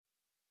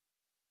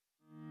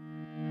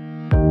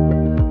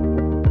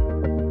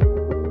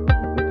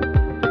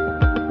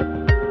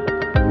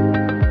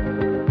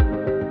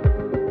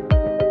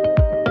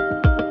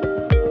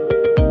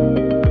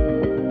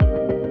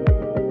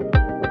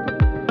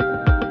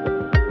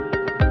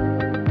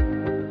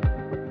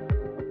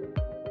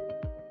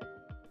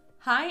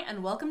Hi,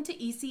 and welcome to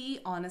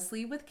ECE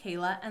Honestly with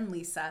Kayla and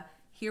Lisa.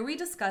 Here we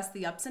discuss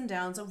the ups and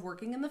downs of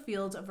working in the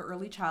field of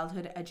early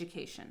childhood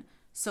education.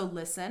 So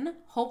listen,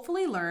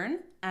 hopefully learn,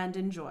 and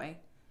enjoy.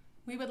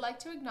 We would like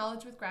to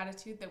acknowledge with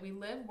gratitude that we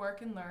live,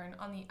 work, and learn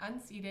on the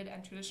unceded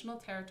and traditional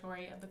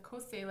territory of the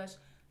Coast Salish,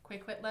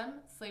 Kwikwetlem,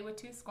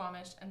 Tsleil-Waututh,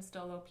 Squamish, and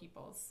Stolo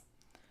peoples.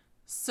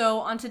 So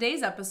on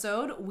today's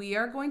episode, we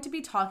are going to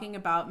be talking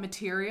about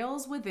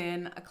materials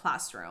within a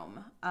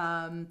classroom.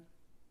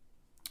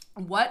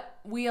 What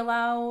we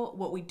allow,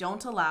 what we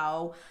don't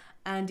allow,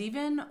 and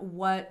even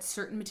what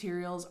certain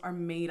materials are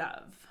made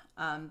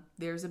of.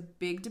 There's a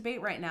big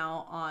debate right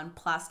now on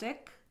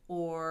plastic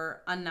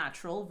or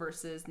unnatural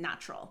versus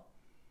natural.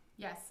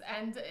 Yes,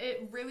 and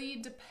it really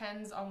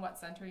depends on what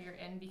center you're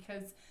in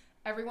because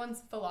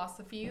everyone's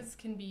philosophies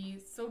can be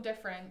so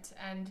different,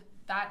 and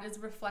that is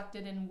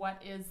reflected in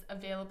what is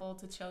available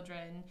to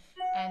children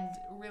and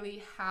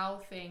really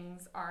how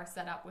things are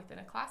set up within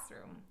a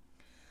classroom.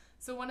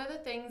 So one of the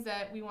things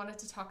that we wanted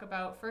to talk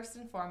about first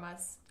and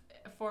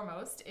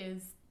foremost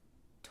is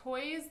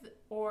toys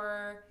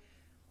or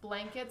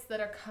blankets that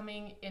are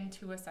coming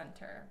into a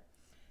center.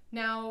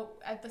 Now,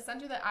 at the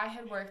center that I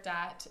had worked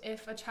at,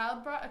 if a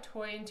child brought a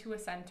toy into a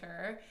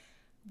center,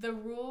 the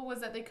rule was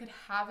that they could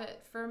have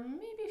it for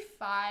maybe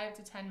 5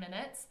 to 10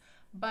 minutes,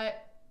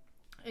 but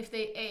if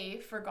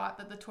they forgot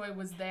that the toy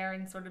was there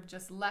and sort of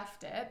just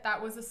left it, that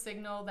was a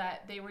signal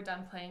that they were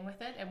done playing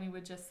with it and we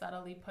would just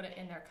subtly put it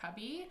in their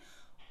cubby.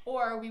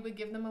 Or we would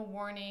give them a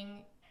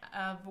warning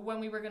of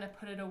when we were going to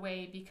put it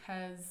away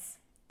because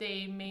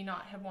they may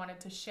not have wanted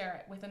to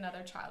share it with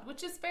another child,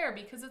 which is fair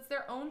because it's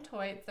their own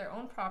toy, it's their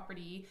own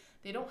property.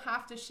 They don't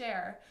have to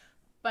share.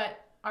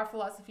 But our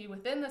philosophy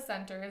within the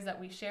center is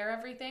that we share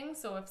everything.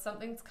 So if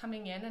something's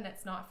coming in and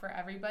it's not for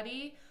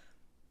everybody,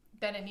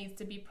 then it needs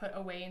to be put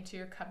away into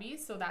your cubby.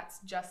 So that's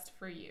just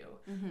for you.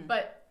 Mm-hmm.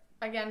 But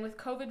again, with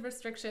COVID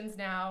restrictions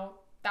now,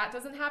 that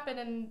doesn't happen,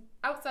 and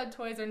outside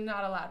toys are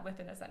not allowed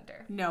within a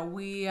center. No,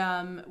 we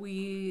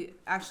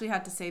actually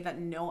had to say that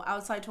no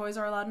outside toys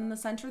are allowed in the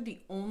center.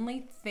 The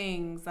only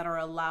things that are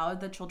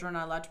allowed, that children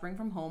are allowed to bring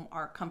from home,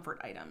 are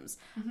comfort items.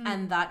 Mm-hmm.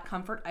 And that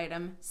comfort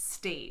item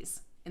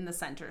stays in the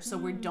center. So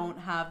we don't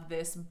have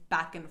this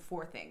back and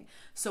forth thing.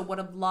 So what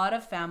a lot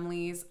of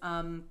families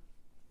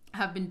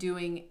have been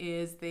doing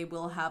is they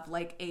will have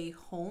like a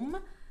home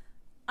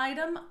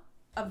item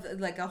of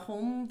like a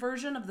home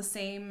version of the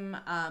same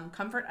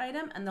comfort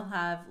item, and they'll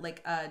have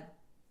like a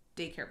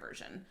daycare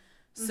version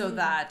so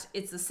that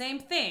it's the same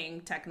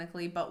thing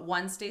technically, but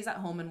one stays at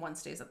home and one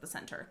stays at the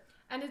center.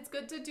 And it's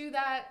good to do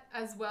that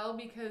as well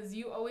because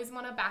you always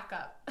want to back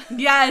up.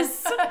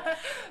 Yes.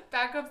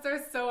 Backups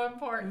are so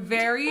important.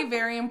 Very,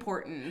 very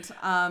important.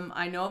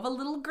 I know of a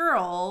little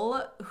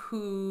girl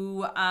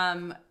who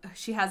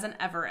she has an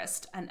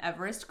Everest, and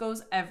Everest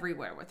goes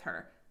everywhere with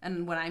her.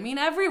 And when I mean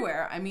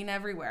everywhere, I mean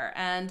everywhere.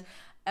 And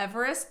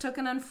Everest took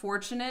an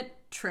unfortunate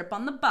trip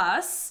on the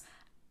bus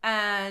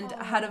and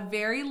had a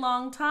very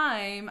long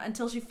time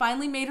until she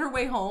finally made her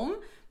way home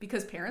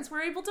because parents were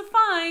able to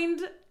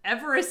find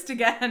Everest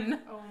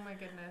again. Oh my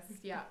goodness.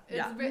 Yeah.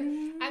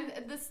 And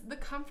the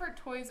comfort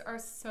toys are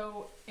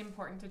so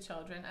important to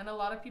children. And a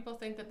lot of people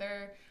think that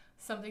they're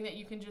something that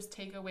you can just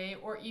take away,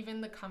 or even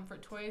the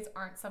comfort toys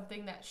aren't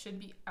something that should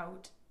be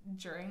out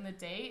during the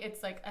day.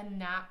 It's like a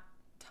nap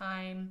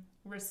time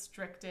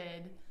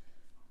restricted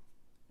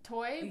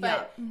toy,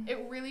 but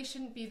it really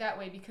shouldn't be that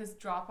way because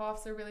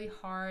drop-offs are really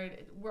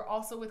hard. We're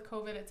also with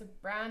COVID, it's a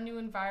brand new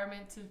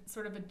environment to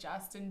sort of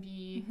adjust and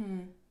be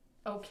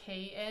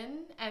okay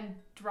in, and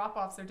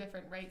drop-offs are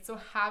different, right? So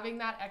having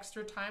that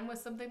extra time with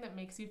something that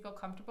makes you feel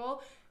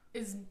comfortable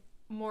is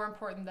more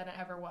important than it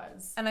ever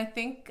was. And I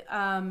think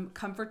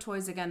comfort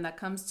toys, again, that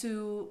comes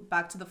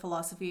back to the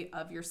philosophy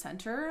of your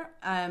center,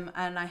 and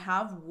I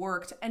have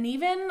worked, and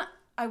even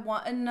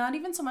and not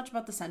even so much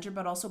about the center,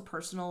 but also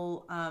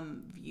personal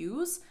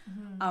views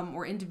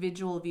or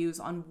individual views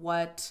on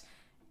what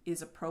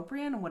is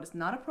appropriate and what is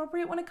not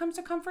appropriate when it comes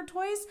to comfort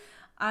toys.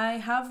 I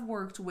have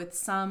worked with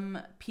some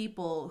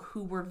people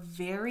who were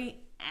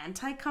very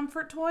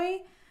anti-comfort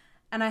toy,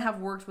 and I have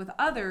worked with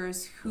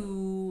others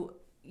who,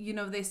 you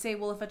know, they say,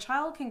 well, if a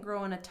child can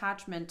grow an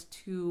attachment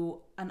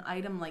to an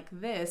item like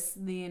this,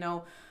 then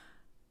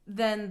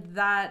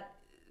that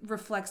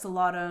reflects a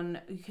lot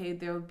on, okay,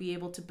 they'll be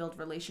able to build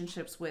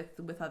relationships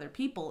with other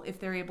people. If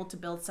they're able to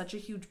build such a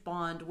huge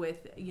bond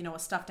with, you know, a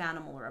stuffed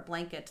animal or a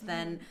blanket,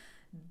 then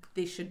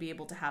they should be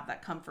able to have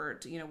that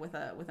comfort, you know,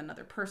 with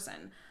another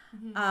person.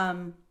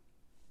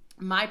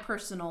 My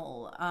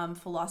personal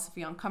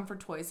philosophy on comfort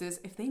toys is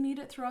if they need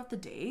it throughout the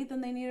day,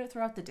 then they need it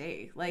throughout the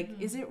day. Like,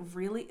 is it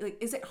really, like,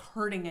 is it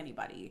hurting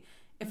anybody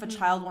if a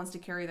child wants to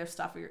carry their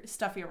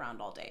stuffy around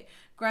all day?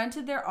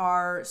 Granted, there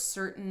are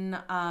certain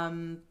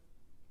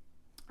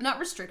not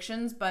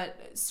restrictions,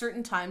 but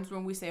certain times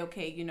when we say,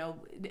 okay, you know,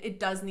 it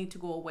does need to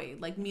go away,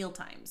 like meal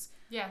times.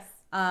 Yes.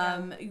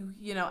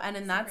 You know, and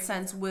in that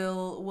sense,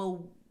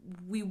 we'll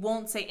we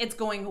won't say it's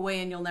going away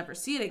and you'll never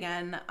see it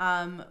again.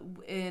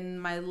 In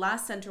my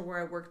last center where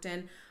I worked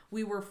in,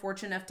 we were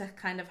fortunate enough to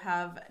kind of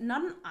have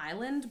not an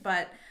island,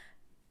 but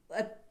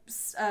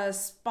a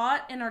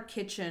spot in our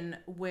kitchen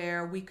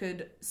where we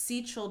could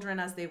see children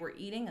as they were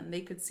eating and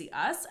they could see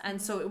us.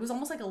 And so it was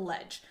almost like a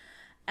ledge.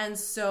 And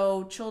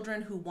so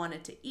children who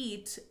wanted to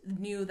eat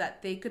knew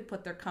that they could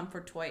put their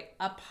comfort toy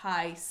up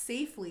high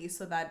safely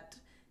so that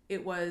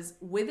it was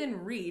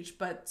within reach,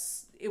 but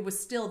it was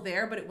still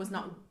there, but it was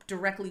not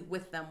directly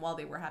with them while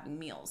they were having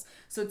meals.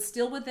 So it's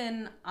still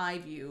within eye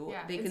view.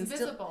 Yeah, they it's can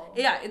visible.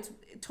 It's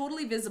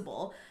totally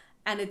visible,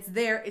 and it's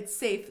there. It's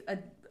safe.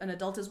 An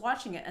adult is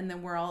watching it, and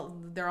then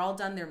they're all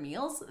done their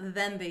meals.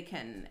 Then they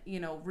can,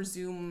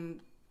 resume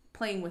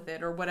playing with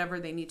it or whatever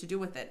they need to do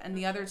with it. And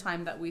the other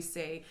time that we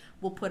say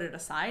we'll put it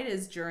aside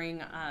is during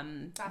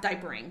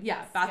diapering.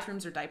 Yeah,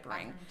 bathrooms or diapering.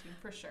 Bathroom too,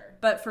 for sure.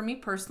 But for me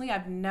personally,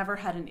 I've never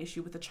had an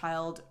issue with a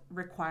child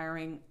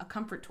requiring a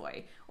comfort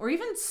toy, or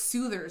even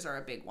soothers are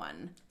a big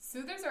one.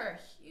 Soothers are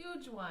a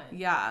huge one.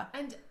 Yeah.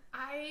 And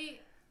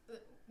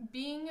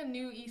being a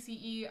new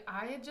ECE,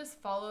 I had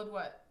just followed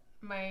what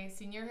my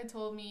senior had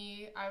told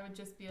me. I would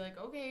just be like,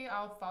 okay,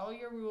 I'll follow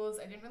your rules.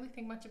 I didn't really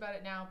think much about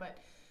it now, but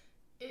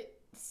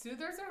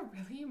soothers are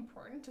really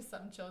important to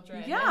some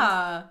children.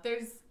 Yeah. And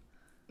there's,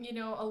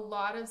 a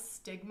lot of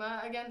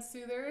stigma against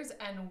soothers,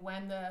 and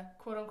when the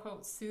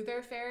quote-unquote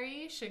soother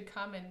fairy should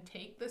come and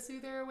take the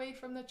soother away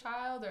from the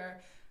child,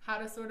 or how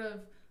to sort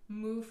of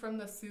move from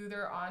the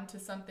soother onto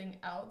something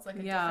else, like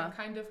a different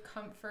kind of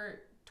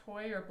comfort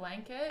toy or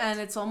blanket. And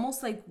it's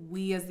almost like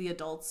we as the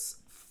adults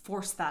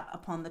force that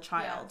upon the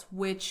child,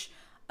 which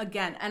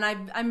again, and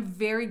I'm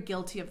very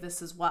guilty of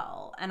this as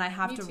well. And I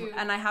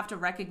have to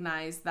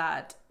recognize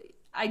that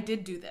I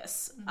did do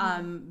this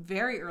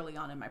very early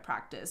on in my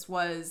practice,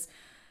 was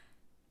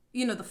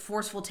the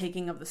forceful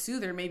taking of the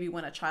soother maybe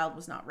when a child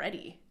was not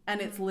ready.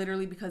 And it's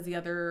literally because the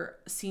other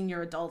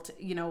senior adult,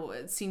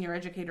 senior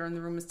educator in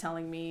the room is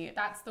telling me,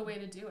 that's the way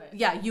to do it.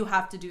 Yeah, you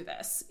have to do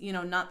this,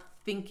 not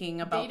thinking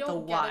about the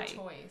why. They don't get a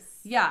choice.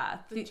 Yeah.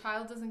 The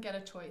child doesn't get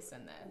a choice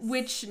in this.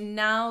 Which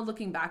now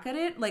looking back at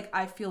it, like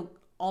I feel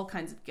all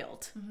kinds of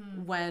guilt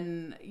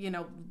when,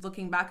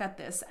 looking back at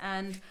this.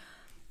 And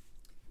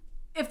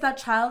if that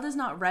child is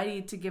not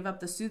ready to give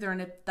up the soother,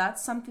 and if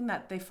that's something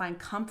that they find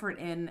comfort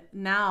in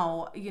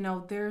now,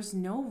 there's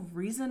no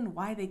reason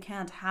why they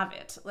can't have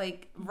it.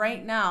 Like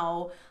right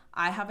now,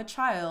 I have a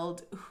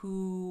child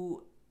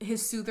who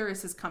his soother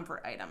is his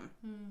comfort item.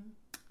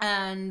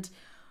 And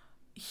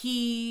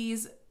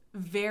he's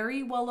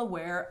very well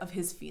aware of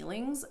his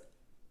feelings.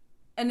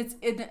 And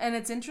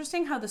it's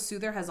interesting how the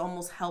soother has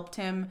almost helped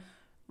him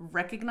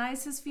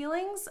recognize his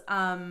feelings.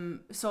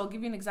 So I'll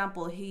give you an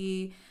example.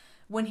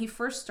 When he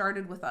first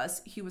started with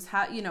us, he was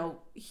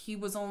he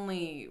was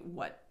only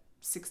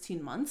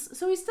 16 months,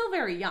 so he's still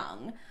very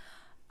young.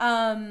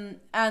 And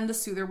the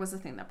soother was the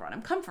thing that brought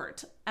him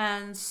comfort.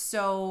 And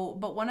so,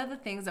 but one of the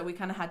things that we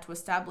kind of had to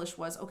establish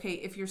was, okay,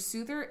 if your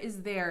soother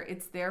is there,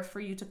 it's there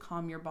for you to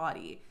calm your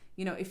body.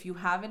 If you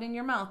have it in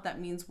your mouth, that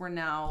means we're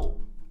now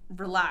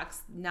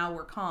relaxed. Now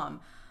we're calm.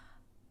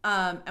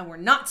 And we're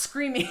not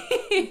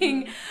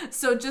screaming.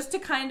 So just to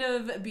kind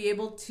of be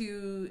able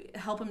to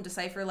help him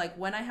decipher, like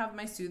when I have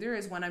my soother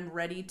is when I'm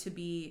ready to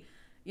be,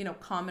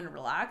 calm and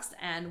relaxed.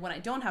 And when I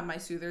don't have my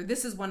soother,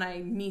 this is when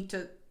I need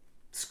to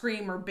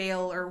scream or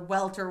bail or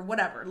welt or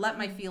whatever, let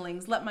my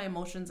feelings, let my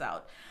emotions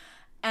out.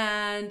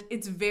 And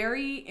it's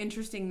very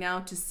interesting now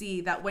to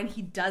see that when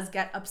he does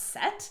get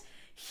upset,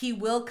 he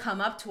will come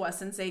up to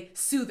us and say,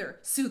 soother,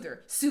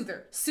 soother,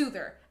 soother,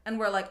 soother. And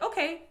we're like,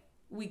 okay.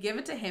 We give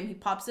it to him. He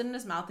pops it in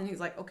his mouth and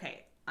he's like,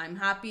 okay, I'm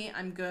happy.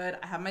 I'm good.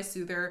 I have my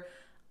soother.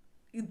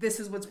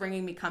 This is what's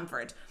bringing me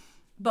comfort.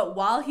 But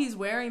while he's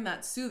wearing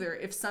that soother,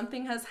 if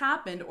something has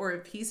happened or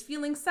if he's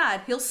feeling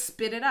sad, he'll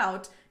spit it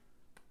out,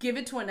 give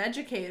it to an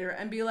educator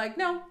and be like,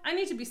 no, I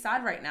need to be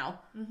sad right now.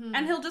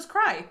 And he'll just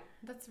cry.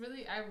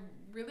 I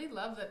really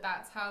love that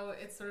that's how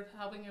it's sort of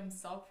helping him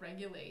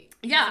self-regulate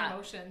his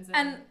emotions.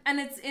 And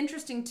it's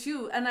interesting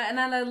too. And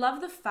I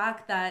love the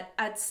fact that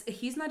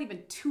he's not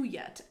even 2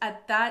 yet.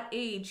 At that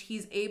age,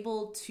 he's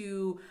able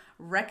to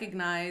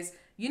recognize,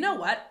 you know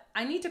what?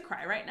 I need to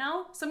cry right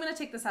now. So I'm going to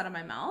take this out of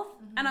my mouth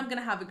and I'm going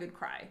to have a good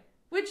cry.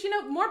 Which,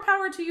 more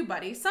power to you,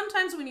 buddy.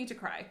 Sometimes we need to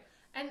cry.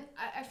 And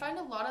I find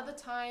a lot of the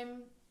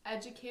time,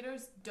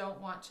 educators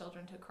don't want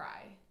children to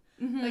cry.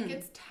 Like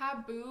it's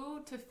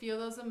taboo to feel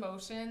those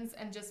emotions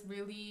and just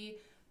really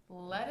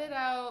let it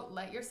out,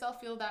 let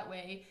yourself feel that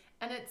way.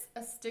 And it's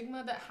a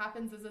stigma that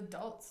happens as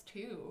adults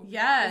too.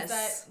 Yes. Is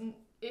that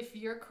if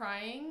you're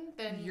crying,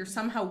 then you're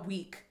somehow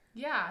weak.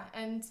 Yeah.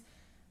 And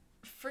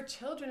for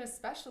children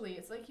especially,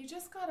 it's like you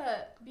just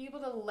gotta be able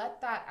to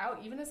let that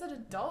out. Even as an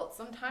adult,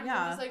 sometimes you're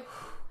just like,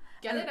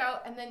 get it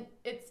out. And then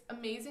it's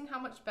amazing how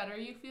much better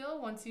you feel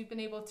once you've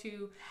been able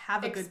to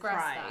have a good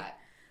cry. That.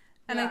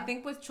 And I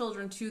think with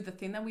children too, the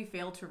thing that we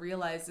fail to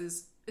realize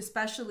is,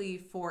 especially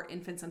for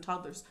infants and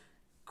toddlers,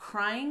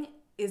 crying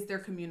is their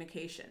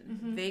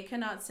communication. They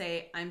cannot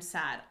say, I'm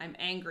sad, I'm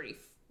angry,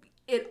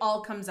 it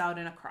all comes out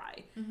in a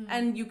cry.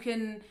 And you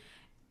can,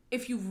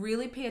 if you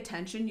really pay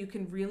attention, you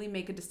can really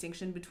make a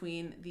distinction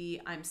between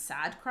the I'm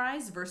sad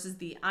cries versus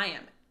the I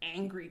am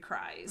angry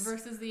cries.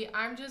 Versus the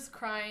I'm just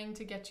crying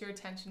to get your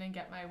attention and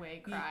get my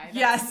way cry.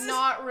 Yes. That's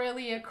not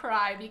really a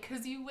cry,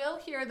 because you will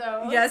hear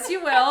those. Yes,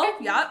 you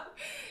will. Yep.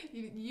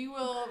 You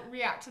will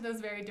react to those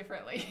very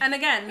differently. And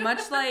again,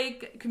 much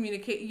like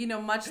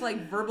much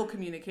like verbal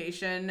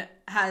communication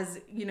has,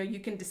 you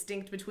can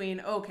distinct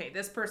between, okay,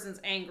 this person's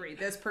angry,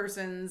 this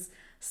person's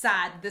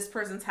sad, this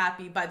person's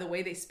happy by the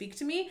way they speak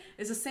to me,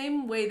 is the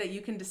same way that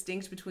you can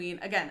distinct between,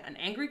 again, an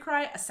angry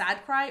cry, a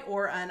sad cry,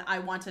 or an I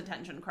want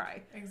attention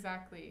cry.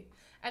 Exactly.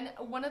 And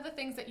one of the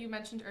things that you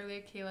mentioned earlier,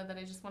 Kayla, that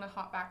I just want to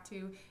hop back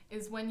to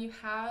is when you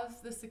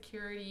have the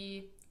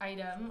security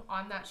item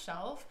on that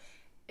shelf,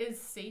 is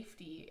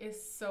safety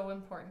is so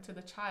important to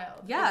the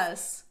child.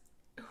 Yes.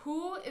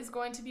 Who is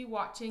going to be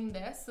watching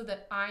this so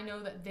that I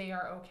know that they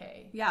are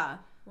okay? Yeah.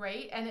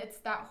 Right? And it's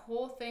that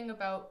whole thing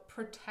about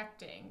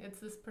protecting. It's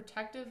this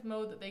protective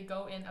mode that they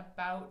go in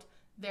about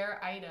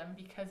their item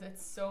because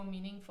it's so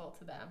meaningful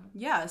to them.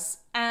 Yes.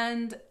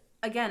 And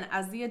again,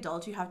 as the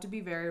adult, you have to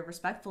be very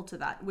respectful to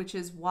that, which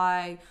is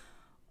why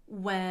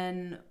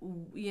when,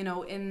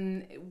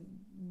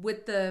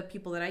 with the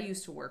people that I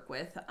used to work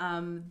with,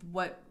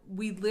 what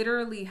we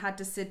literally had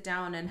to sit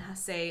down and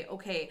say,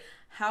 okay,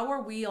 how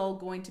are we all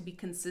going to be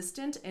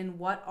consistent in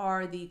what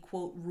are the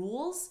quote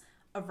rules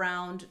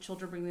around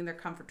children bringing their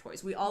comfort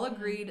toys? We all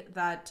agreed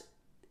that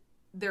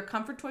their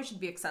comfort toy should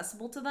be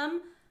accessible to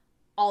them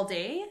all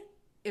day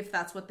if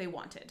that's what they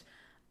wanted.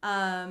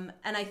 And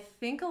I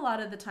think a lot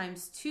of the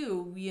times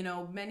too,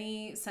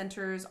 many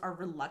centers are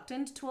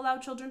reluctant to allow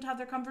children to have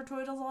their comfort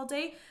toys all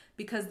day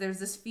because there's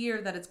this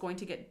fear that it's going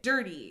to get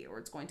dirty or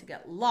it's going to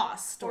get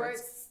lost. Or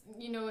it's,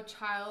 a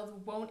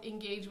child won't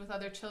engage with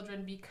other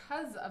children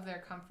because of their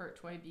comfort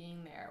toy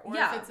being there. Or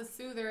if it's a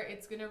soother,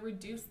 it's going to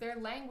reduce their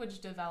language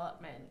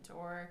development,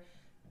 or,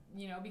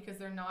 because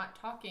they're not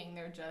talking,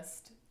 they're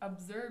just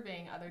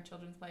observing other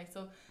children play.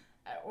 So,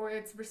 or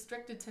it's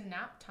restricted to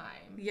nap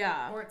time.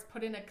 Yeah. Or it's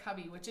put in a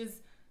cubby, which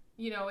is,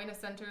 in a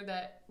center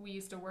that we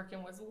used to work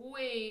in was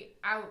way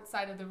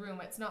outside of the room.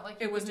 It's not like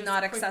it was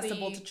not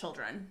accessible to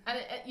children. And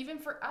even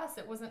for us,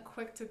 it wasn't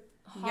quick to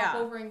hop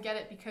over and get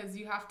it because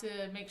you have to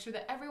make sure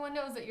that everyone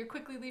knows that you're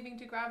quickly leaving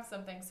to grab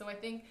something. So I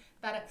think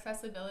that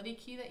accessibility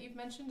key that you've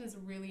mentioned is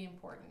really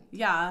important.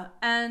 Yeah.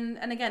 And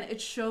again, it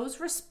shows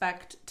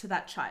respect to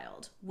that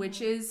child, which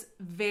is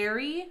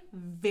very,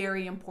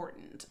 very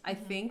important. I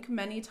think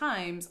many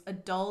times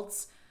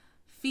adults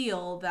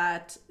feel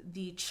that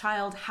the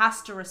child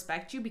has to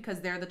respect you because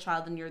they're the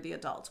child and you're the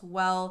adult.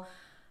 Well,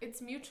 it's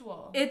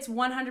mutual. It's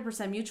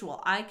 100%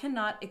 mutual. I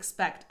cannot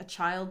expect a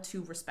child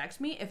to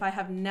respect me if I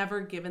have never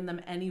given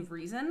them any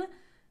reason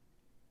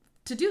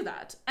to do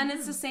that. And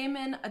it's the same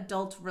in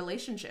adult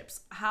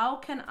relationships. How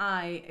can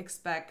I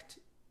expect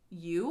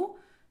you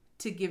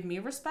to give me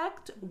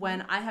respect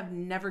when I have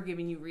never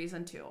given you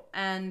reason to?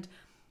 And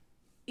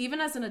even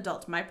as an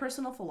adult, my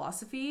personal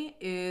philosophy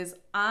is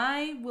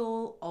I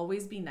will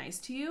always be nice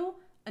to you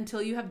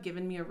until you have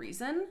given me a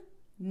reason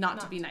not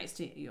to be nice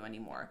to you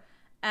anymore.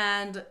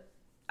 And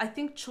I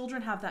think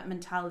children have that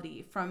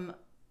mentality from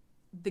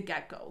the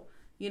get-go.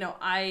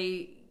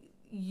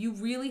 You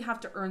really have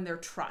to earn their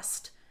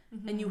trust.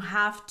 And you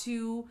have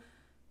to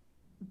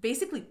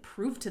basically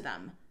prove to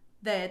them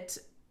that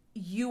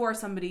you are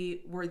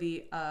somebody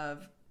worthy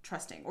of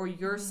trusting, or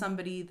you're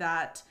somebody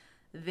that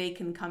they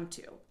can come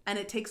to. And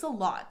it takes a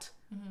lot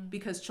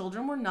because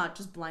children will not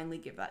just blindly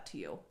give that to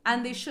you.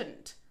 And they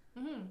shouldn't.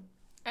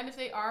 And if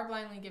they are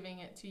blindly giving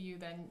it to you,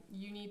 then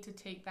you need to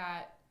take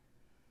that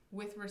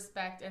with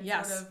respect and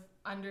sort of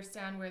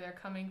understand where they're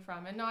coming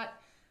from and not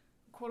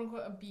quote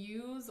unquote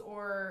abuse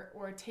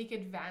or take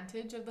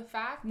advantage of the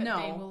fact that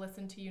they will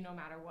listen to you no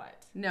matter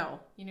what. No.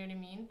 You know what I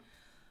mean?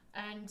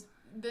 And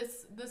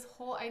this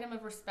whole item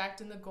of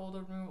respect and the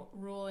golden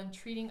rule and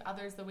treating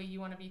others the way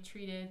you want to be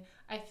treated,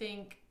 I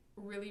think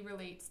really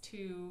relates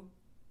to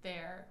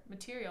their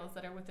materials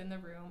that are within the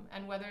room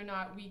and whether or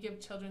not we give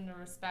children the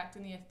respect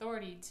and the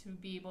authority to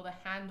be able to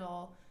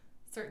handle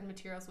certain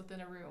materials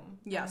within a room.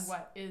 Yes. And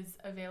what is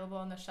available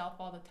on the shelf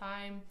all the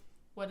time,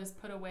 what is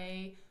put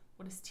away,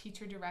 what is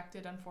teacher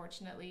directed,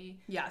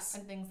 unfortunately. Yes.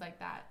 And things like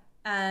that.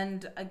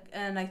 And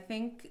I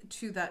think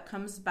too that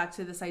comes back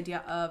to this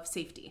idea of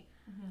safety.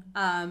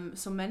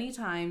 So many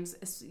times,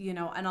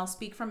 and I'll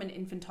speak from an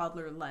infant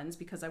toddler lens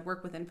because I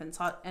work with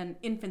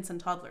infants and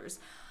toddlers.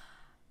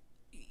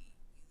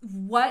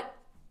 What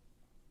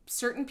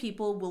certain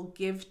people will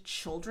give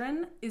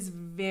children is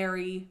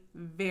very,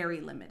 very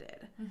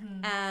limited.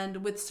 And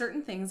with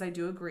certain things, I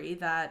do agree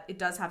that it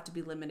does have to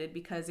be limited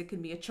because it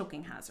can be a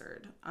choking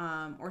hazard,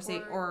 or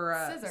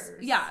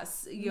scissors.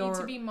 Yes, need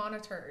to be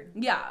monitored.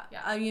 Yeah.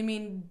 I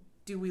mean,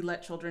 do we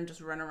let children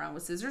just run around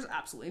with scissors?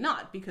 Absolutely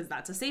not, because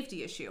that's a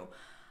safety issue.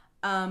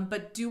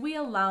 But do we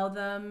allow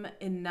them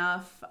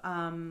enough?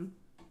 Do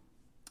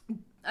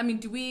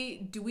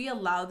we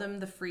allow them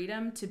the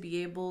freedom to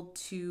be able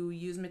to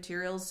use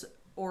materials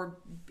or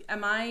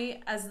am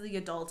I, as the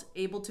adult,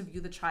 able to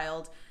view the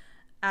child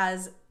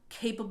as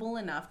capable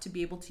enough to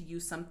be able to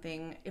use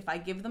something if I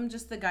give them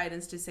just the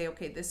guidance to say,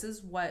 okay, this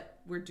is what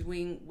we're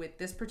doing with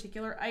this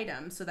particular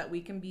item so that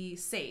we can be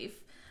safe,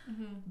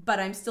 but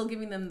I'm still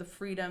giving them the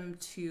freedom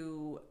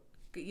to,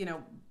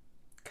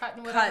 cut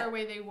in whatever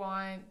way they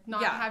want,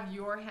 not have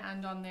your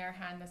hand on their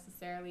hand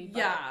necessarily,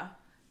 but,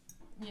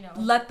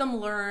 let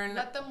them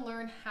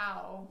learn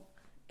how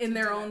in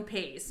their own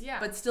pace,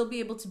 but still be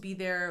able to be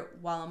there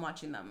while I'm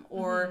watching them.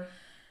 Or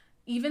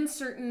even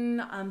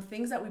certain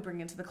things that we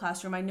bring into the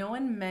classroom. I know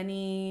in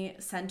many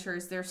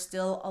centers, there's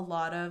still a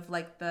lot of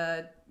like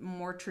the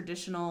more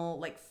traditional,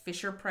 like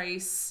Fisher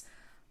Price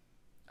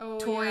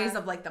toys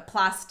of like the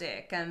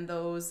plastic and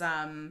those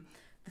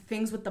the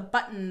things with the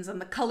buttons and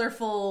the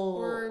colorful,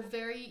 or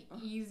very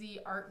easy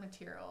art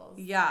materials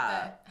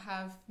that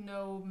have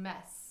no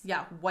mess.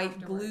 White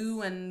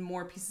glue and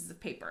more pieces of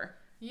paper.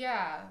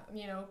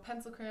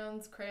 Pencil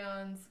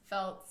crayons,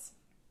 felts.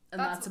 And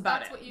that's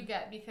about it. That's what you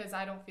get, because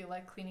I don't feel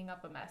like cleaning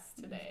up a mess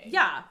today.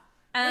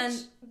 And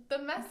which, the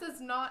mess is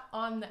not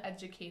on the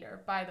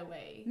educator, by the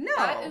way. No.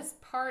 That is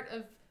part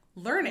of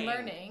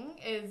learning.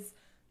 Is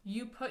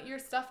you put your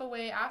stuff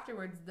away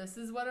afterwards. This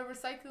is what a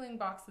recycling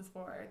box is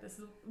for. This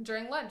is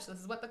during lunch. This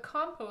is what the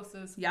compost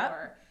is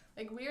for.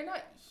 Like, we are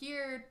not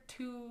here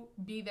to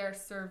be their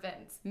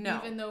servants. No.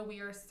 Even though we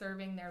are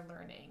serving their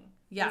learning.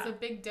 There's a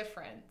big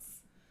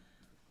difference.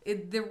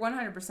 There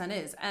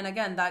 100% is. And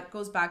again, that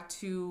goes back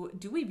to,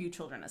 do we view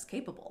children as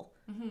capable?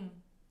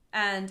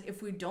 And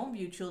if we don't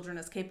view children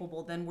as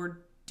capable, then we're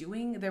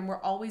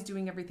always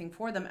doing everything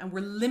for them, and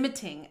we're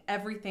limiting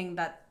everything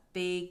that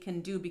they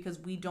can do because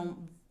we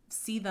don't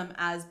see them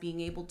as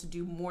being able to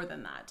do more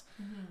than that.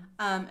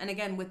 And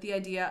again, with the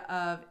idea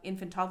of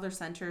infant toddler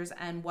centers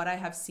and what I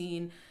have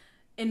seen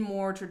in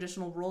more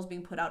traditional roles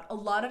being put out, a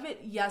lot of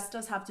it,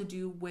 does have to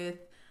do with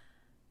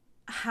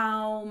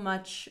how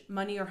much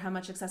money or how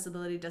much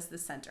accessibility does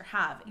this center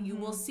have. You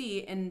will see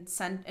in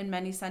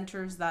many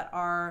centers that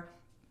are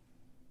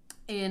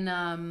in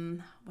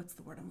what's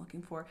the word I'm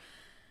looking for,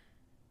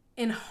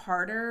 in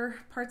harder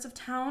parts of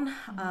town.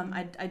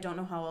 I don't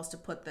know how else to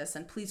put this,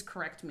 and please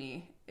correct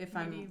me if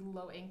maybe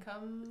low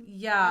income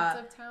parts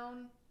of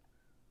town.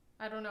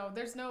 I don't know.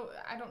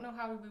 I don't know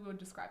how we would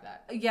describe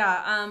that.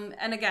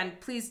 And again,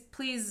 please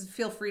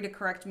feel free to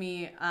correct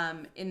me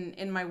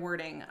in my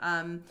wording.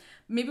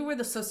 Maybe where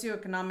the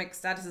socioeconomic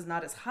status is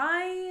not as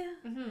high.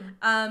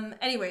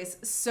 Anyways,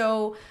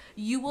 so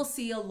you will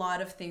see a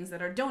lot of things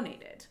that are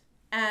donated.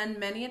 And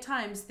many a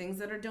times, things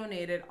that are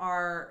donated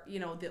are,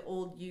 the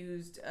old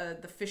used,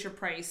 the Fisher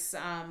Price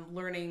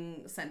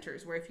learning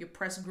centers, where if you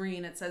press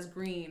green, it says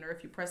green, or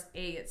if you press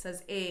A, it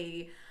says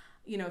A.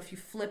 If you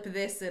flip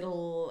this,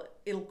 it'll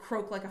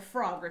croak like a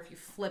frog, or if you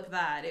flip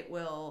that, it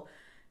will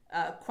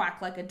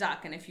quack like a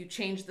duck. And if you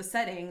change the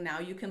setting, now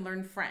you can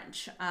learn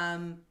French.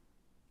 And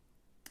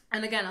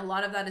again, a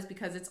lot of that is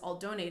because it's all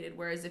donated.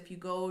 Whereas if you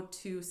go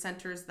to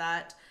centers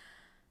that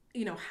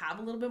have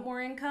a little bit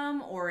more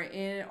income, or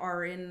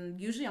are in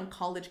usually on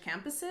college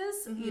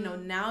campuses,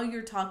 now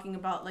you're talking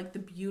about like the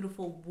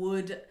beautiful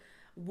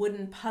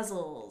wooden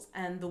puzzles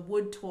and the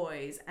wood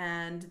toys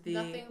and the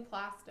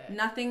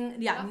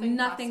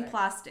nothing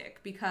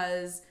plastic,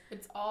 because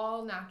it's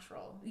all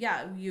natural.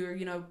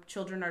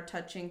 Children are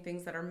touching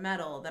things that are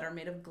metal, that are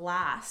made of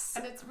glass,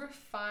 and it's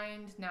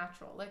refined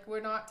natural. Like,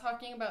 we're not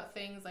talking about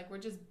things like we're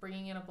just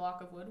bringing in a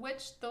block of wood,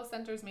 which those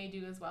centers may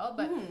do as well,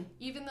 but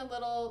even the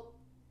little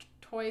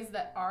toys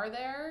that are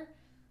there,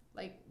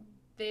 like,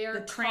 they are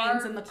the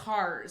trains and the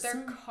cars.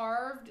 They're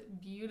carved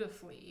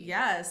beautifully.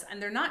 Yes,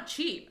 and they're not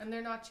cheap.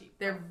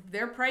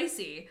 They're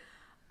pricey.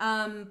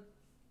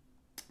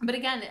 But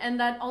again, and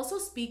that also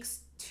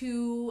speaks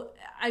to,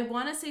 I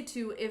want to say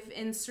too, if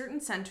in certain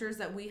centers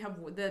that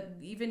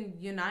even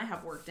you and I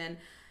have worked in,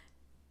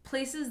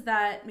 places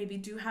that maybe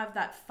do have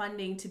that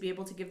funding to be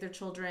able to give their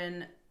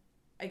children,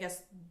 I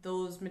guess,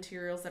 those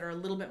materials that are a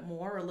little bit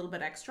more or a little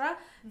bit extra,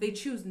 they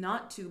choose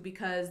not to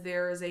because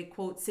there is a,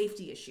 quote,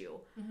 safety issue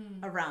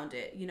around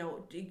it.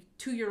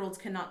 2-year-olds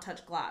cannot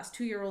touch glass.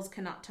 2-year-olds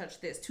cannot touch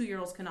this.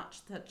 2-year-olds cannot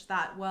touch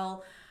that.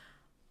 Well,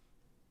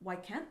 why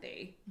can't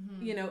they?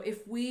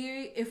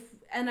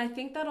 And I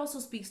think that also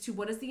speaks to,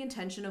 what is the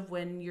intention of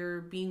when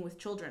you're being with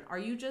children? Are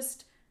you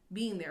just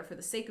being there for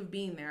the sake of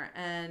being there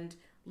and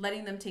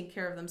letting them take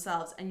care of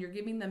themselves, and you're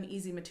giving them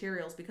easy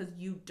materials because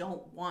you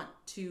don't want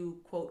to,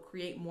 quote,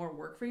 create more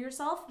work for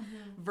yourself,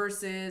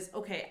 versus,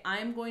 okay,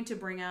 I'm going to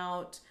bring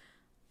out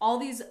all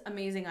these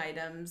amazing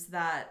items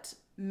that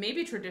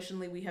maybe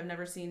traditionally we have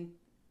never seen,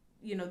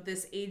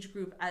 this age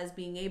group as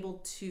being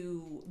able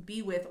to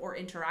be with or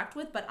interact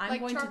with, but I'm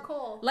going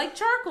charcoal. Like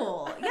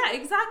charcoal. Yeah,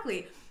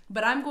 exactly.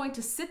 But I'm going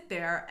to sit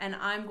there and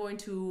I'm going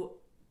to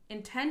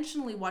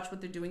intentionally watch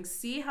what they're doing,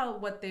 see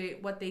what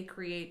they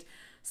create,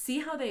 see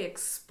how they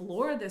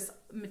explore this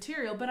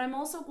material, but I'm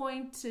also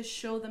going to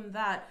show them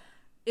that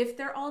if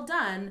they're all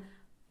done,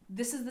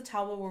 this is the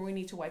towel where we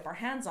need to wipe our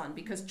hands on,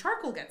 because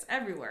charcoal gets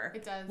everywhere.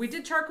 It does. We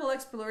did charcoal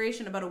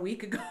exploration about a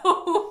week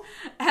ago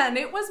and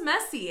it was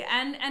messy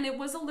and it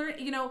was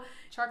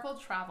charcoal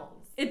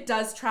travels. It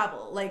does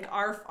travel. Like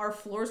our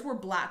floors were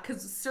black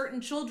because certain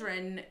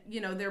children,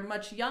 they're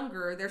much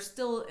younger. They're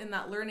still in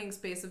that learning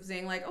space of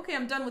saying like, okay,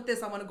 I'm done with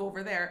this. I want to go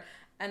over there.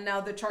 And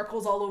now the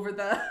charcoal's all over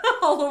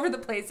the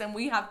place, and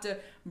we have to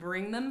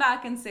bring them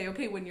back and say,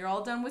 okay, when you're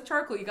all done with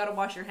charcoal, you got to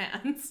wash your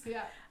hands.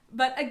 Yeah.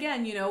 But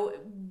again,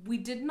 we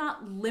did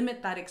not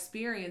limit that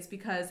experience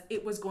because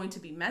it was going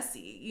to be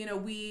messy.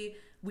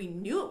 We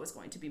knew it was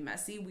going to be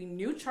messy. We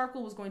knew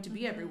charcoal was going to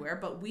be everywhere,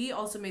 but we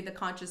also made the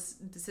conscious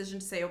decision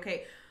to say,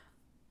 okay,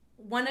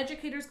 one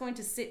educator is going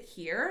to sit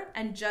here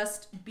and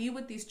just be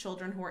with these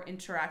children who are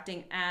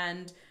interacting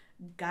and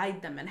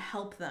guide them and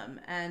help them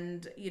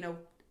and,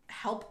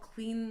 help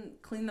clean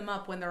them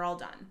up when they're all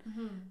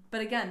done.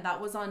 But again,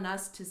 that was on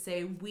us to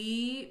say,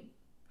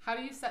 how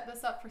do you set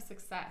this up for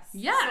success?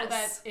 Yes. So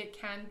that it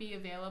can be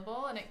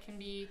available and it can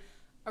be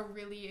a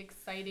really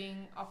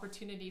exciting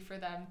opportunity for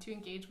them to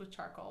engage with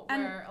charcoal,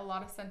 where a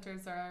lot of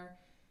centers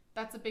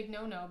that's a big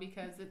no-no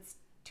because it's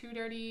too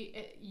dirty.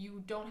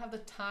 You don't have the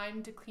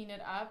time to clean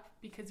it up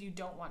because you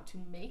don't want to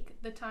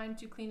make the time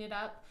to clean it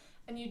up,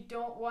 and you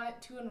don't want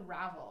it to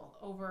unravel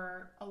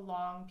over a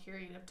long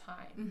period of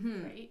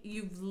time, right?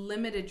 You've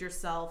limited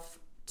yourself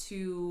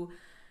to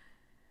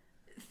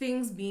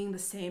things being the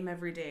same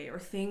every day, or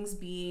things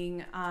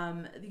being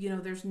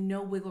there's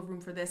no wiggle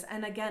room for this.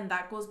 And again,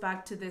 that goes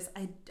back to this,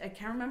 I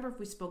can't remember if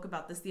we spoke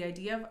about this, the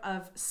idea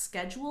of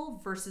schedule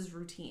versus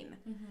routine.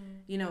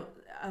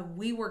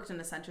 We worked in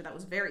a center that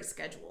was very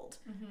scheduled.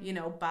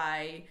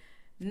 By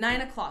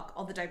 9 o'clock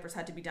all the diapers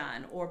had to be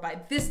done, or by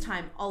this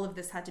time all of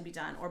this had to be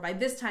done, or by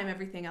this time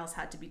everything else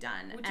had to be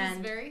done, which is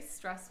very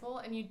stressful,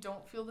 and you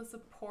don't feel the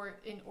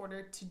support in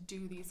order to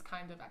do these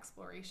kind of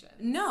explorations.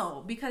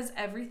 No, because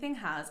everything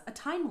has a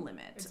time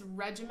limit. It's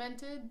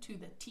regimented to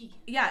the T.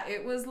 Yeah,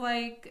 it was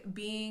like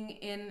being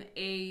in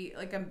a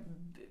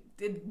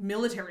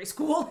military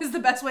school is the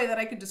best way that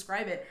I could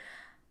describe it.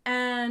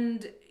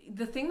 And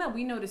the thing that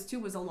we noticed too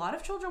was a lot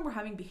of children were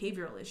having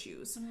behavioral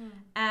issues.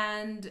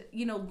 And,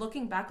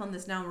 looking back on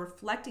this now and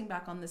reflecting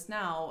back on this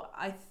now,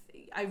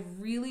 I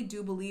really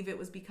do believe it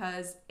was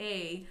because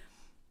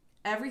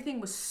everything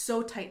was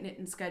so tight-knit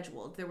and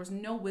scheduled. There was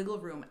no wiggle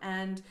room,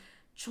 and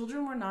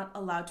children were not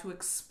allowed to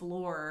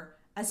explore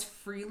as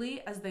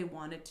freely as they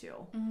wanted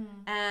to.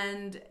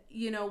 And,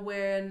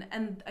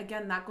 and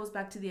again, that goes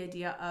back to the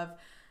idea of,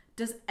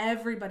 does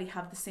everybody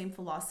have the same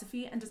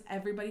philosophy, and does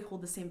everybody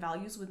hold the same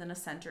values within a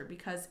center?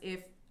 Because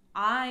if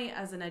I,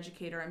 as an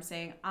educator, am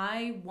saying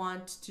I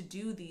want to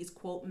do these,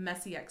 quote,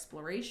 messy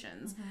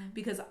explorations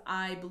because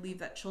I believe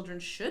that children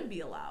should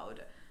be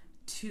allowed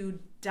to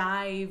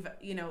dive,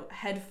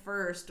 head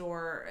first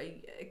or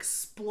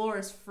explore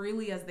as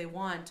freely as they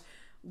want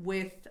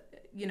with,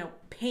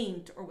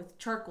 paint or with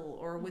charcoal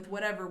or with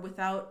whatever,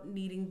 without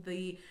needing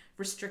the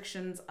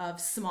restrictions of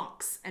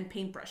smocks and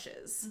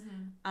paintbrushes.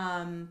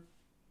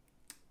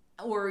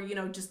 Or,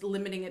 just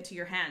limiting it to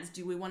your hands.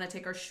 Do we want to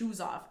take our shoes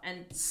off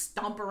and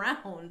stomp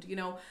around?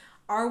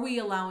 Are we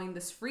allowing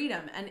this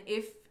freedom? And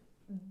if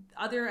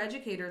other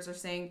educators are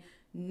saying,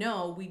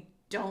 no, we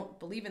don't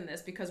believe in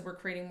this because we're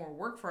creating more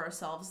work for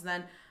ourselves,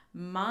 then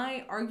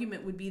my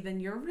argument would be, then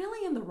you're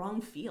really in the wrong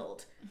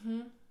field.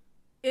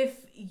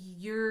 If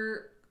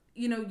you're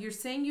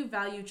saying you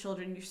value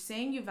children, you're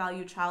saying you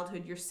value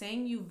childhood, you're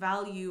saying you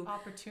value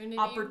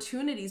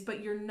opportunities,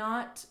 but you're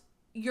not...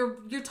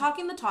 You're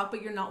talking the talk,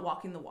 but you're not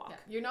walking the walk. Yeah.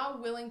 You're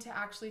not willing to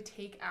actually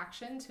take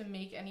action to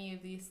make any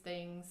of these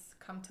things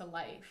come to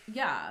life.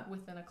 Yeah.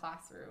 Within a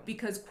classroom.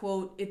 Because,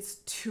 quote, it's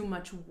too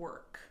much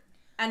work.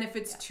 And if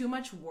it's too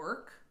much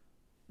work,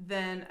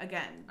 then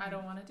again... I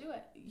don't want to do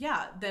it.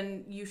 Yeah,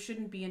 then you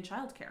shouldn't be in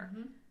childcare.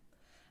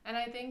 And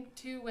I think,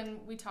 too,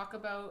 when we talk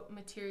about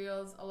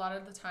materials, a lot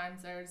of the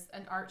times there's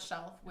an art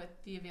shelf with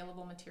the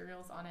available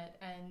materials on it.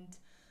 And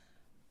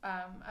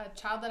a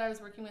child that I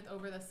was working with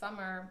over the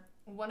summer...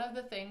 One of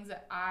the things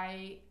that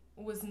I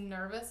was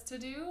nervous to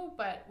do,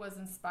 but was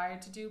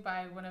inspired to do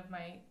by one of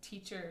my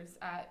teachers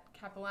at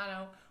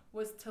Capilano,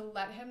 was to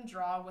let him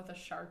draw with a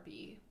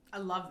Sharpie. I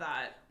love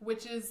that.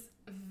 Which is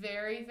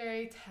very,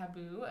 very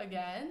taboo,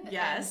 again.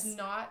 Yes. And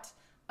not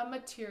a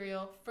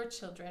material for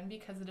children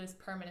because it is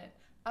permanent.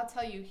 I'll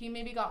tell you, he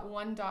maybe got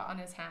one dot on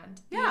his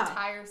hand the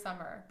entire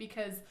summer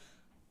because...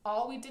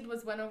 all we did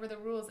was went over the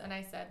rules, and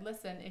I said,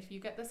 listen, if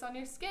you get this on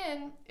your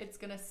skin, it's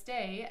going to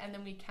stay, and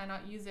then we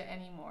cannot use it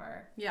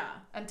anymore. Yeah.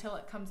 Until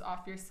it comes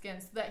off your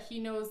skin, so that he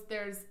knows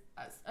there's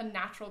a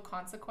natural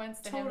consequence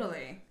to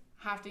him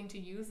having to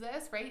use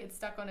this, right? It's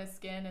stuck on his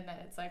skin, and then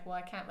it's like, well,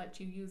 I can't let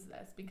you use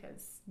this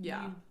because you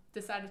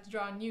decided to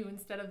draw on you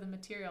instead of the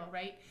material,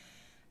 right?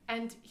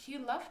 And he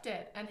loved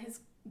it, and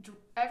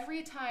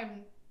every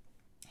time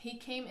he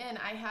came in,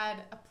 I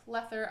had a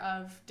plethora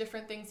of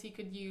different things he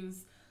could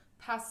use.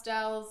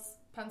 Pastels,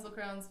 pencil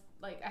crayons,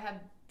 like I had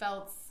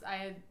felts, I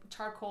had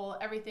charcoal,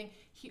 everything.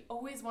 He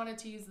always wanted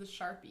to use the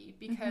Sharpie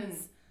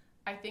because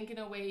I think in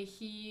a way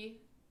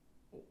he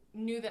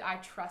knew that I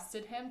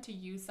trusted him to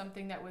use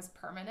something that was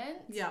permanent.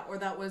 Yeah, or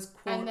that was,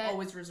 quote,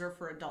 always reserved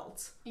for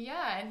adults.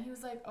 Yeah, and he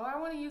was like, oh, I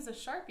want to use a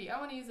Sharpie. I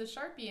want to use a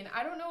Sharpie. And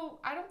I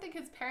don't think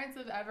his parents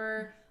have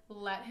ever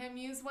let him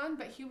use one,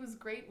 but he was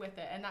great with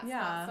it. And that's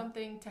not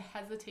something to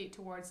hesitate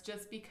towards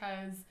just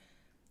because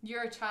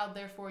you're a child,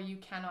 therefore you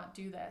cannot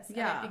do this.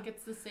 Yeah. And I think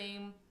it's the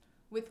same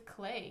with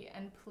clay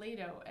and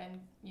Play-Doh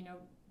and, you know,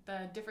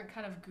 the different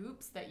kind of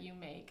goops that you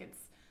make. It's,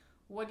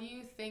 what do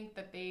you think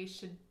that they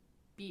should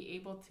be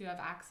able to have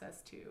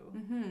access to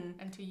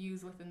and to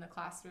use within the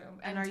classroom?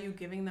 And are you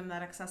giving them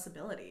that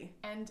accessibility?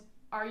 And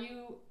are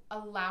you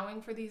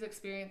allowing for these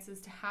experiences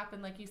to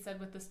happen, like you said,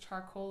 with this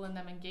charcoal and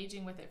them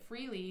engaging with it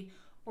freely?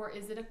 Or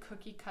is it a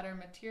cookie cutter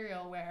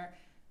material where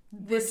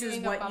this is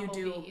what you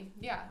do?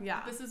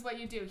 Yeah. This is what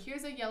you do.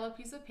 Here's a yellow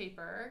piece of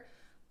paper.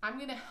 I'm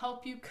going to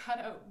help you cut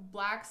out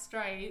black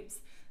stripes.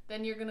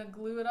 Then you're going to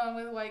glue it on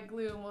with white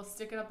glue and we'll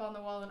stick it up on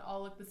the wall and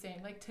all look the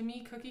same. Like, to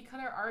me, cookie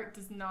cutter art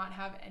does not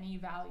have any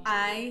value.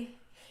 I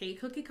hate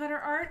cookie cutter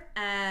art,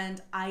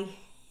 and I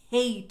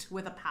hate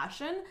with a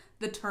passion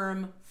the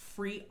term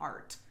free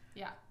art.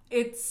 Yeah.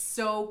 It's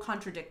so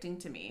contradicting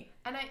to me.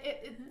 And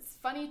it's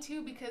funny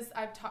too, because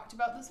I've talked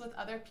about this with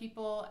other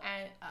people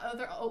and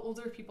other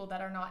older people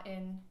that are not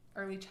in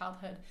early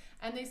childhood.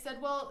 And they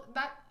said, well,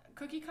 that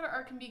cookie cutter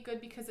art can be good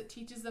because it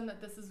teaches them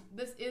that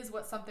this is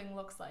what something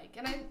looks like.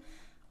 And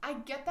I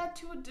get that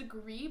to a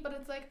degree, but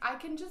it's like, I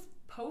can just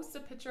post a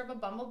picture of a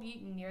bumblebee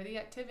near the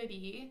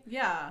activity.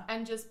 Yeah.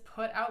 And just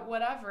put out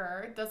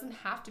whatever. It doesn't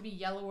have to be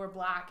yellow or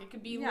black. It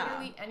could be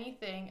literally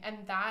anything. And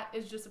that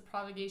is just a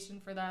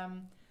propagation for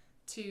them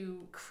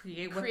to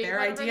create what their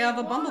idea of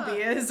a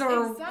bumblebee is,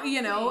 or you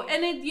know,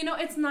 and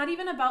it's not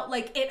even about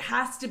like it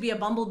has to be a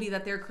bumblebee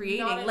that they're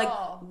creating. Not at like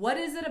all. What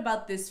is it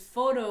about this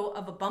photo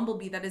of a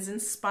bumblebee that is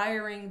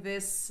inspiring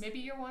this? Maybe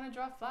you want to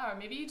draw a flower,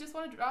 maybe you just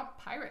want to draw a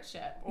pirate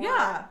ship,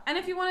 and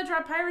if you want to draw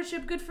a pirate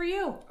ship, good for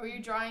you. Or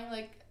you're drawing,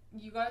 like,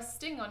 you got a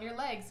sting on your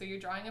leg, so you're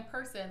drawing a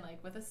person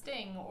like with a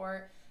sting.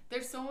 Or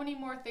there's so many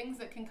more things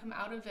that can come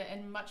out of it,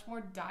 and much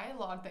more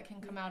dialogue that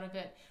can come out of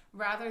it,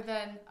 rather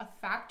than a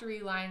factory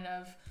line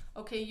of,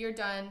 okay, you're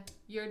done,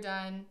 you're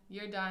done,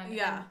 you're done.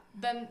 Yeah.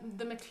 And then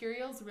the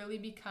materials really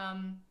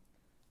become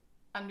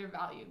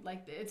undervalued.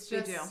 Like, it's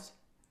just,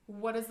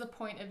 what is the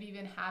point of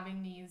even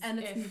having these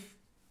if,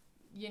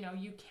 you know,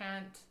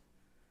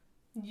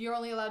 you're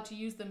only allowed to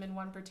use them in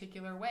one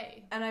particular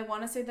way. And I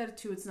want to say that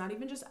too, it's not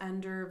even just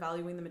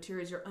undervaluing the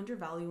materials, you're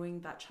undervaluing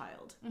that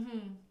child.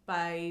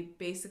 By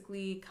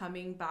basically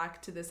coming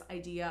back to this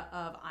idea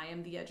of, I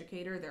am the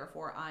educator,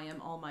 therefore I am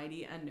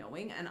almighty and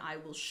knowing, and I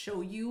will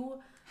show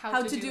you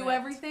how to do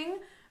everything,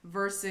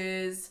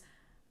 versus,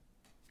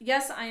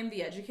 yes, I am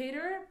the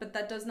educator, but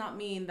that does not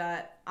mean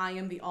that I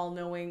am the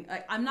all-knowing.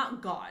 I'm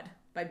not God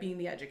by being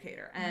the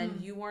educator, and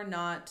you are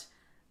not.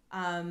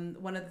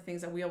 One of the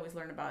things that we always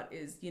learn about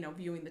is, you know,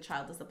 viewing the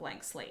child as a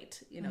blank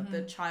slate. You know,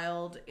 the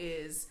child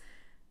is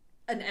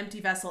an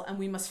empty vessel and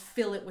we must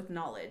fill it with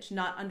knowledge,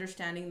 not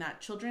understanding that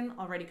children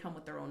already come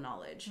with their own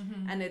knowledge.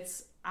 And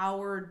it's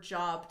our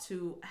job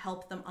to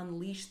help them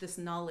unleash this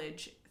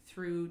knowledge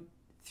through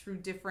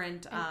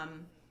different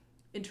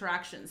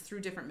interactions, through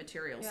different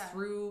materials,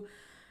 through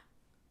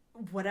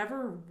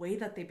whatever way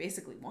that they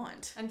basically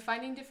want. And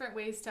finding different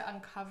ways to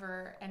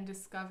uncover and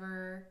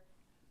discover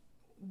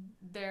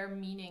their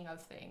meaning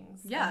of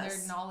things. And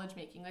their knowledge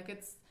making. Like,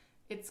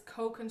 it's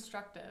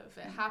co-constructive.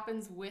 It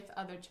happens with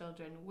other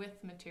children,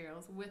 with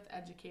materials, with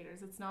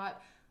educators. It's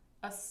not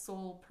a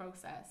sole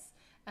process.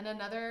 And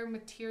another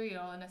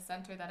material in a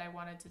center that I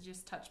wanted to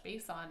just touch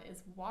base on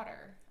is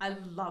water. I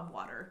love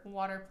water.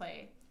 Water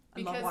play.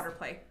 I love water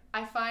play.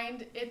 I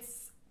find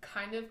it's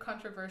kind of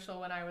controversial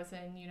when I was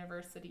in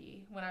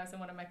university, when I was in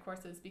one of my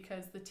courses,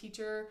 because the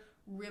teacher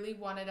really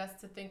wanted us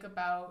to think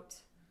about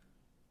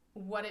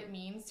what it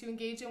means to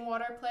engage in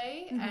water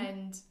play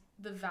and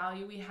the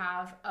value we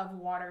have of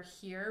water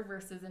here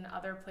versus in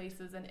other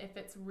places, and if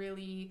it's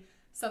really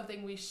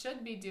something we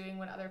should be doing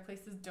when other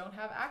places don't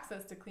have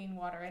access to clean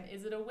water, and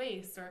is it a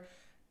waste? Or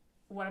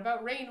what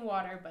about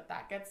rainwater, but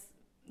that gets,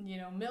 you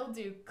know,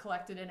 mildew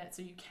collected in it,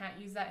 so you can't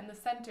use that in the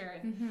center.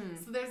 And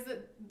so there's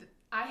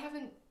I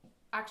haven't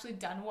actually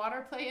done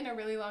water play in a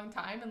really long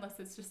time, unless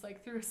it's just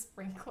like through a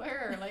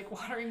sprinkler or like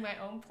watering my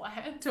own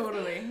plant.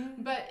 Totally.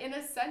 But in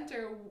a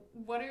center,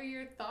 what are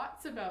your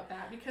thoughts about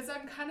that? Because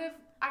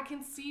I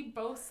can see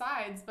both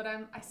sides, but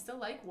I still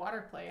like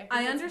water play.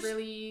 I think it's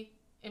really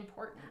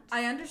important.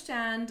 I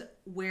understand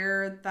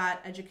where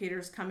that educator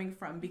is coming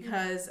from,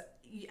 because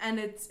and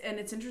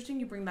it's interesting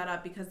you bring that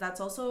up, because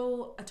that's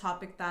also a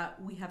topic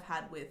that we have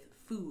had with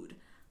food.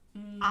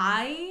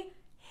 I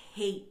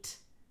hate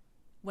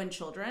when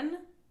children,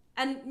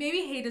 and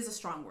maybe hate is a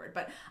strong word,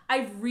 but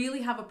I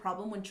really have a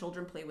problem when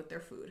children play with their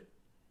food.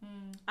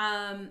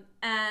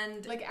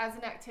 And like as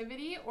an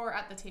activity or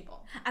at the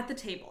table? At the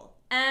table.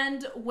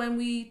 And when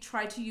we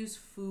try to use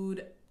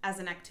food as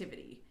an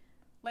activity.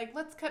 Like,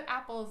 let's cut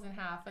apples in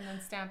half and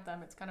then stamp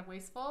them. It's kind of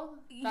wasteful.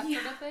 That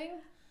sort of thing.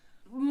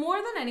 More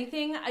than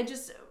anything,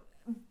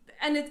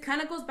 and it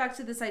kind of goes back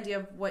to this idea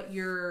of what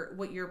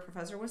your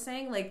professor was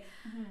saying. Like,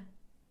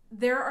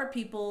 there are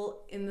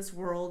people in this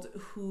world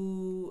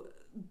who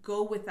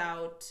go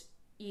without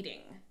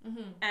eating.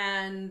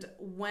 And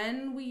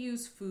when we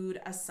use food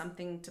as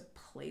something to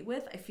play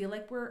with, I feel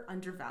like we're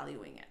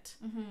undervaluing it.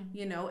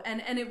 You know,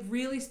 and it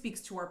really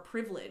speaks to our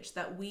privilege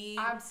that we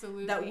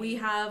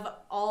have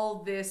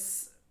all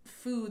this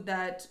food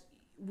that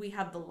we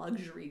have the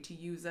luxury to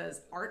use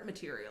as art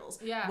materials.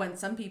 Yeah. When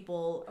some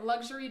people... A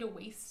luxury to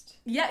waste.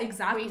 Yeah,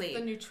 exactly. Waste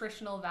the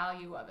nutritional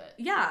value of it.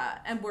 Yeah,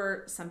 and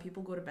where some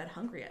people go to bed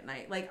hungry at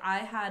night. Like, I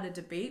had a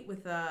debate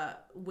with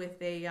an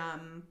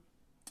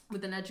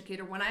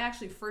educator when I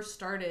actually first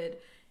started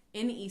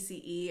in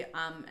ECE,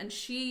 and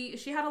she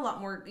had a lot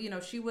more, you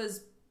know, she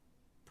was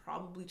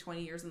probably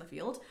 20 years in the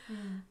field,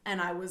 and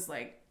I was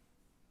like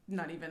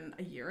not even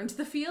a year into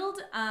the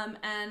field,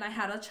 and I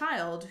had a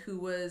child who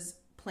was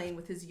playing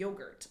with his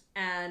yogurt,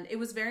 and it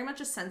was very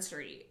much a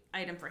sensory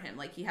item for him.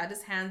 Like, he had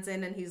his hands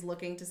in and he's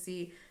looking to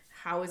see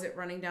how is it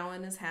running down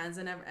in his hands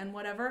and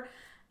whatever.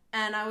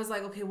 And I was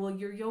like, okay, well,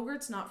 your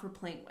yogurt's not for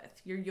playing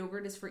with. Your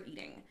yogurt is for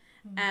eating.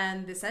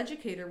 And this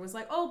educator was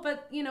like, oh,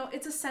 but you know,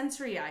 it's a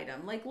sensory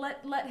item. Like,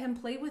 let him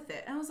play with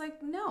it. And I was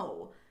like,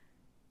 no,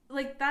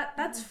 like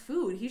that's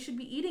food. He should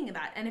be eating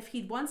that. And if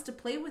he wants to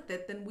play with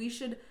it, then we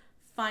should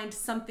find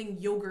something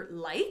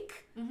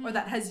yogurt-like or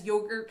that has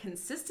yogurt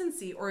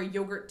consistency or a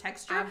yogurt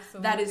texture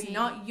that is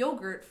not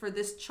yogurt for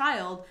this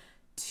child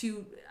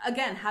to,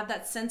 again, have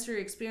that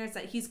sensory experience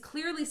that he's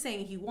clearly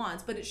saying he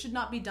wants, but it should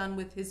not be done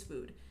with his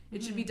food.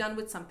 It should be done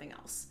with something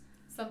else.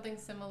 Something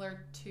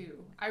similar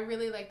to. I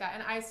really like that.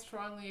 And I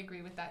strongly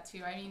agree with that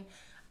too. I mean,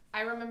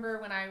 I remember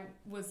when I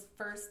was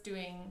first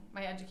doing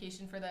my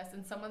education for this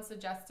and someone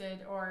suggested,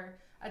 or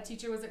a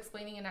teacher was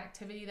explaining an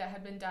activity that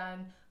had been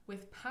done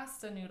with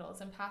pasta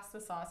noodles and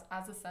pasta sauce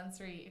as a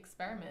sensory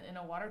experiment in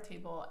a water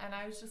table. And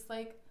I was just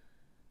like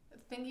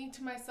thinking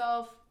to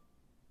myself,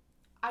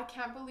 I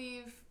can't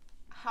believe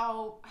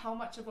how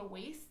much of a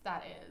waste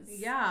that is.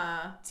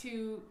 Yeah.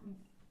 To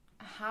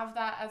have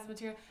that as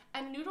material.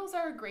 And noodles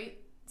are a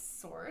great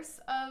source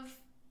of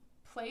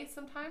play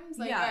sometimes.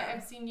 Like,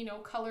 I've seen, you know,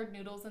 colored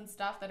noodles and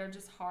stuff that are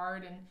just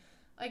hard, and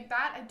like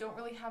that I don't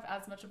really have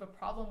as much of a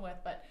problem with,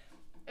 but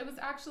it was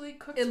actually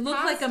cooked pasta. It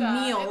looked like a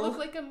meal. It looked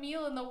like a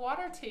meal in the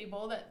water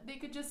table that they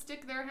could just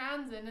stick their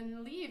hands in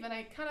and leave. And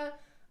I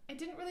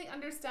didn't really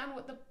understand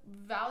what the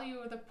value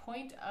or the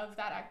point of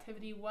that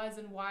activity was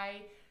and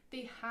why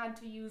they had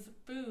to use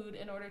food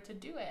in order to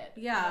do it.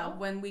 Yeah, you know?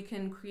 when we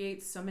can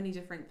create so many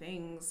different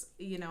things,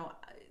 you know,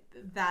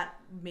 that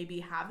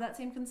maybe have that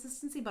same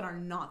consistency but are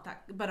not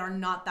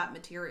that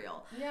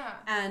material. Yeah.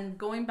 And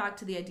going back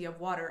to the idea of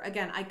water,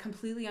 again, I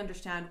completely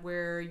understand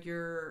where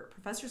your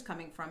professor's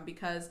coming from,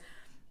 because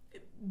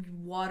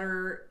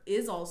water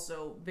is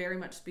also very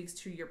much speaks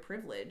to your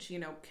privilege. You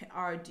know,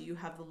 do you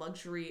have the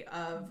luxury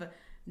of,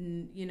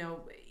 you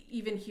know,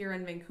 even here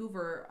in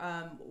Vancouver,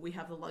 we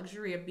have the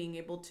luxury of being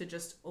able to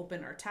just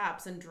open our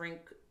taps and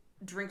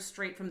drink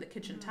straight from the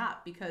kitchen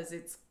tap because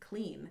it's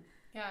clean.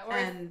 Yeah, or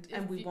and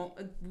we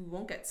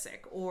won't get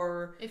sick.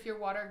 Or if your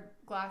water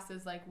glass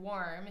is like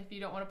warm, if you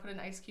don't want to put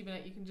an ice cube in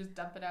it, you can just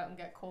dump it out and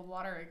get cold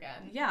water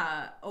again.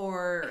 Yeah,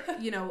 or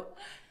you know,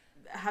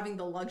 having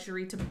the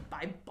luxury to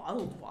buy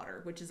bottled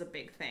water, which is a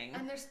big thing.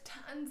 And there's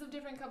tons of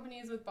different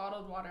companies with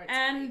bottled water.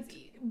 It's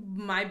crazy.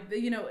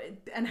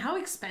 And how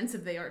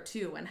expensive they are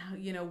too, and how,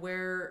 you know,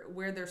 where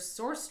they're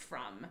sourced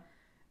from.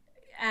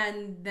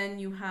 And then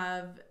you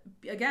have,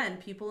 again,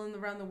 people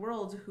around the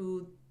world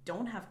who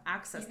don't have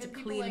access to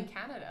clean. People in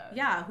Canada.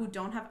 Yeah, who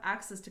don't have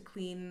access to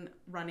clean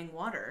running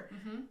water.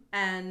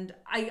 And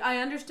I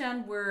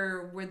understand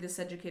where this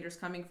educator's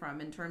coming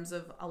from in terms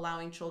of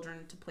allowing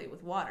children to play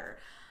with water.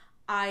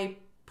 I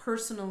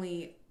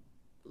personally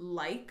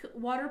like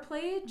water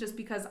play just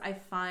because I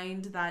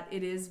find that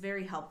it is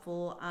very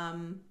helpful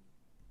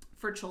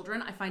for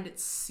children. I find it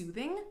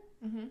soothing.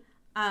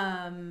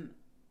 And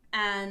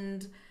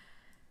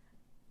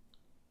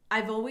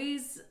I've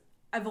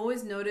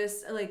always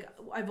noticed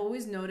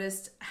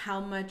how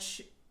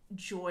much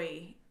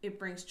joy it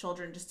brings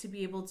children just to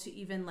be able to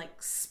even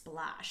like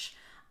splash.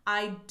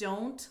 I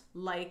don't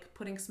like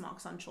putting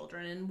smocks on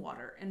children in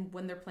water and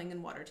when they're playing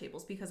in water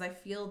tables, because I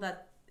feel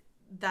that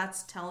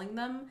that's telling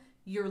them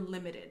you're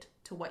limited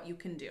to what you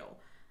can do.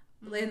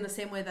 In the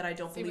same way that I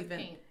don't believe in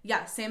paint.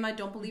 I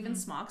don't believe in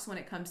smocks when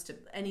it comes to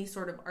any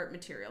sort of art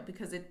material,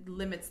 because it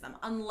limits them,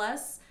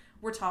 unless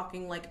we're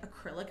talking like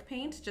acrylic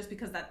paint, just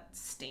because that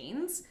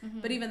stains.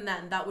 But even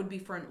then, that would be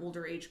for an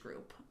older age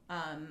group,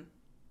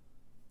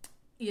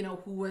 you know,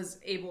 who was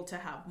able to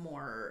have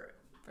more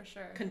for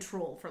sure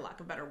control, for lack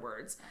of better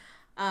words.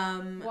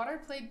 Water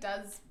play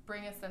does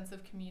bring a sense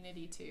of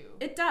community too.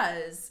 It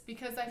does,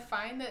 because I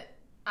find that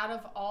out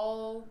of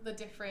all the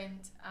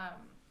different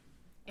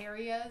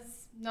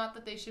areas, not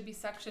that they should be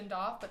sectioned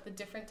off, but the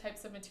different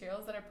types of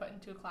materials that are put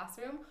into a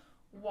classroom,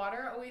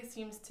 water always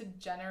seems to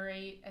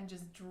generate and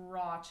just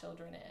draw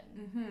children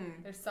in.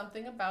 There's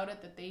something about it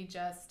that they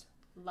just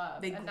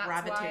love. They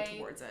gravitate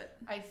towards it.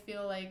 I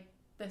feel like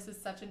this is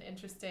such an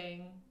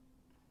interesting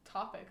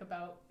topic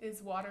about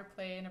is water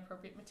play an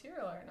appropriate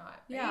material or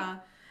not, right? Yeah.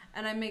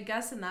 And I may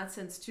guess in that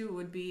sense too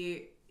would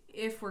be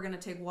if we're going to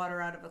take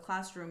water out of a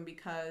classroom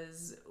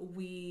because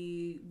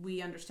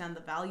we understand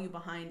the value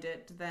behind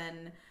it,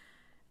 then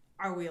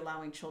are we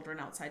allowing children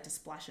outside to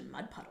splash in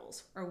mud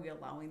puddles? Are we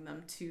allowing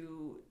them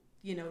to,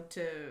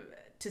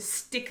 to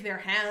stick their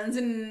hands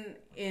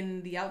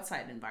in the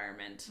outside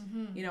environment?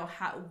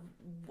 How,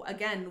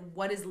 again,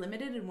 what is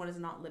limited and what is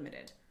not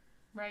limited?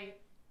 Right.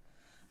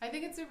 I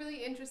think it's a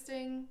really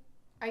interesting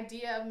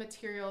idea of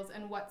materials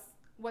and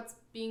what's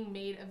being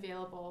made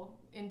available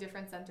in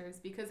different centers,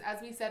 because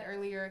as we said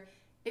earlier,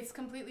 it's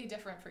completely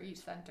different for each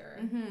center.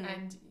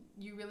 And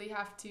you really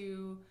have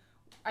to,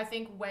 I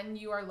think when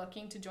you are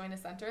looking to join a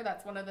center,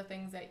 that's one of the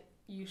things that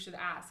you should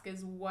ask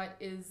is what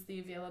is the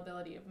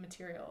availability of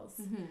materials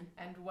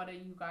and what are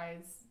you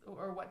guys,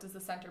 or what does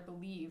the center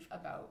believe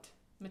about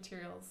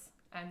materials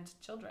and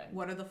children?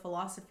 What are the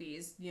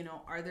philosophies?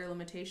 Are there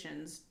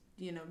limitations?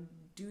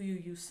 Do you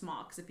use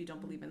smocks if you don't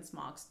believe in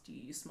smocks? Do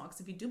you use smocks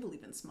if you do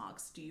believe in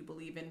smocks? Do you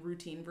believe in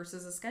routine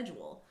versus a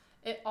schedule?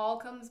 It all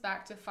comes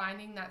back to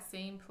finding that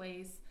same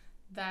place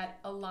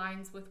that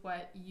aligns with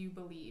what you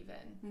believe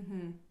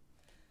in.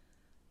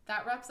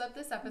 That wraps up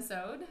this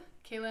episode.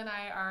 Kayla and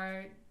I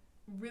are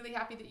really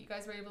happy that you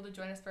guys were able to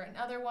join us for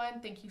another one.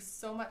 Thank you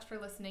so much for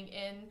listening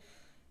in.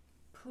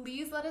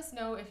 Please let us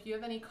know if you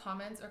have any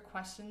comments or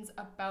questions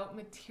about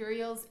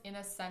materials in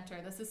a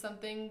center. This is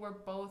something we're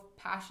both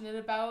passionate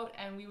about,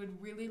 and we would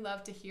really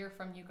love to hear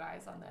from you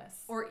guys on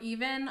this. Or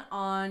even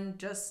on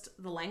just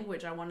the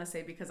language, I want to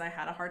say, because I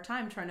had a hard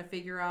time trying to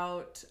figure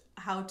out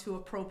how to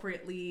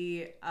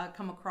appropriately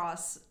come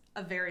across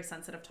a very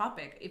sensitive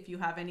topic. If you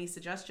have any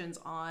suggestions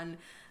on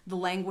the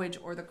language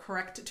or the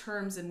correct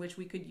terms in which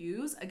we could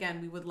use,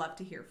 again, we would love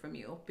to hear from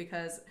you,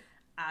 because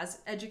as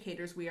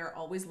educators, we are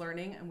always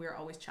learning and we are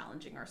always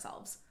challenging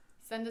ourselves.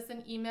 Send us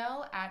an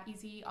email at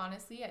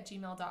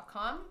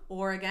easyhonestly@gmail.com.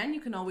 Or again,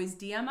 you can always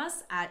DM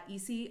us at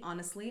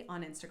easyhonestly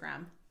on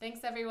Instagram.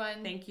 Thanks,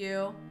 everyone. Thank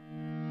you.